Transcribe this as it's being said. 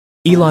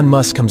Elon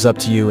Musk comes up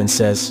to you and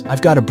says,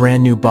 "I've got a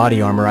brand new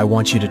body armor I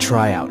want you to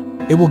try out.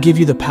 It will give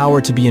you the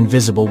power to be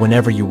invisible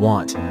whenever you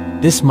want.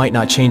 This might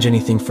not change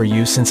anything for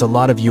you since a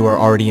lot of you are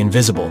already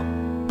invisible,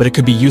 but it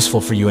could be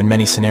useful for you in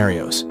many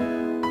scenarios."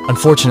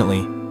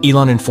 Unfortunately,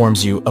 Elon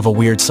informs you of a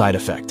weird side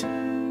effect.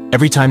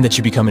 Every time that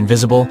you become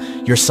invisible,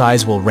 your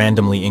size will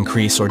randomly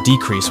increase or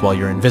decrease while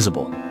you're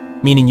invisible,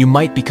 meaning you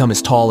might become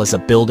as tall as a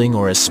building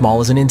or as small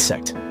as an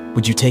insect.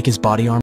 Would you take his body armor?